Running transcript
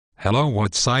Hello,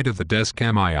 what side of the desk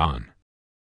am I on?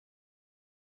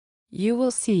 You will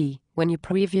see when you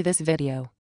preview this video.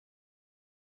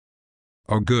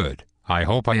 Oh good, I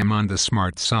hope I am on the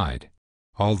smart side.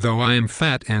 Although I am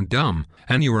fat and dumb,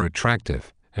 and you are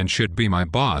attractive, and should be my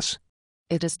boss.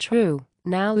 It is true.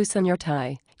 Now loosen your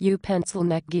tie, you pencil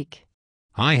neck geek.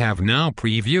 I have now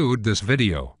previewed this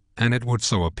video, and it would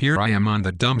so appear I am on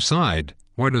the dumb side.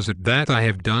 What is it that I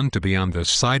have done to be on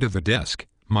this side of the desk,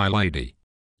 my lady?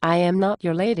 I am not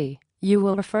your lady. You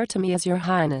will refer to me as your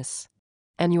highness.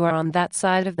 And you are on that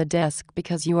side of the desk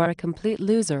because you are a complete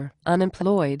loser,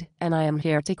 unemployed, and I am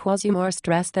here to cause you more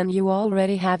stress than you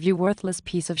already have, you worthless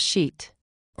piece of shit.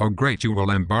 Oh great, you will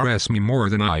embarrass me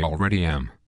more than I already am.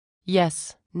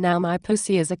 Yes, now my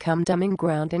pussy is a cum-dumbing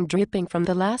ground and dripping from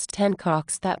the last 10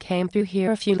 cocks that came through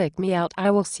here. If you lick me out,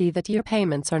 I will see that your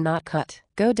payments are not cut.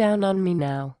 Go down on me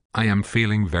now. I am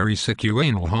feeling very sick, you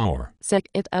anal whore. Sick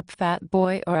it up, fat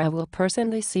boy, or I will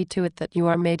personally see to it that you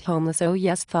are made homeless. Oh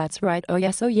yes, that's right. Oh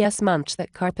yes, munch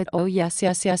that carpet. Oh yes.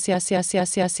 Now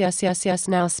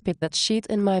spit that sheet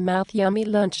in my mouth. Yummy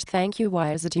lunch. Thank you.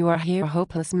 Why is it you are here,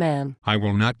 hopeless man? I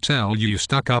will not tell you, you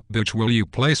stuck-up bitch. Will you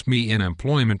place me in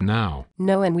employment now?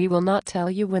 No, and we will not tell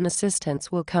you when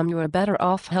assistance will come. You are better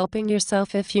off helping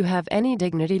yourself if you have any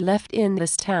dignity left in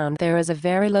this town. There is a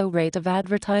very low rate of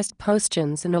advertised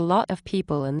positions and a lot of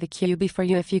people in the queue before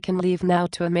you. If you can leave now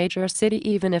to a major city,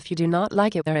 even if you do not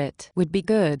like it there, it would be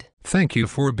good. Thank you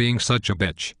for being such a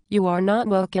bitch. You are not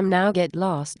welcome. Now get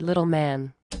lost, little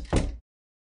man.